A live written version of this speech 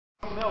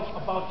something else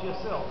about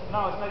yourself.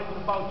 Now it's not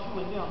even about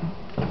you and them.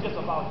 It's just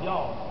about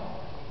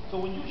y'all. So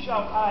when you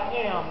shout I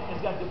am,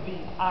 it's got to be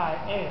I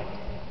am.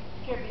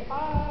 It can't be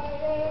I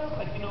am.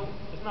 Like, you know,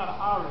 it's not an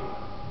aria.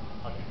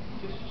 Okay.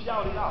 Just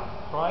shout it out.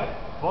 Try it.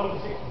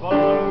 Bottom 6,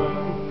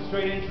 bottom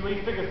straight in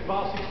 3 figures,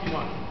 bar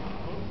 61.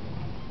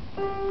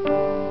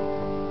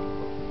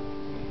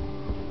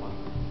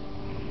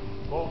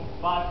 4,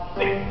 5,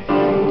 6.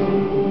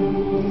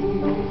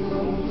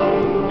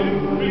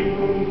 2, 3.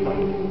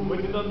 But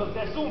you know, look,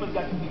 that zoom has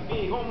got to be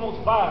big,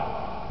 almost vibrant.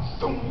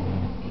 Zoom.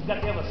 It's got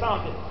to have a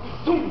sound that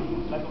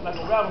zoom, like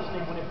a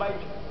rattlesnake when it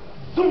bites.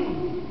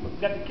 Zoom. It's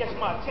got to catch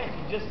my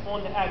attention just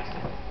on the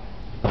accent.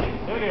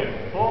 Here we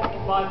go. 4,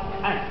 5,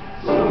 and.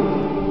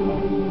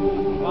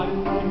 5,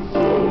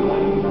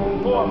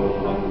 6, 4,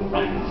 5,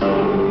 and.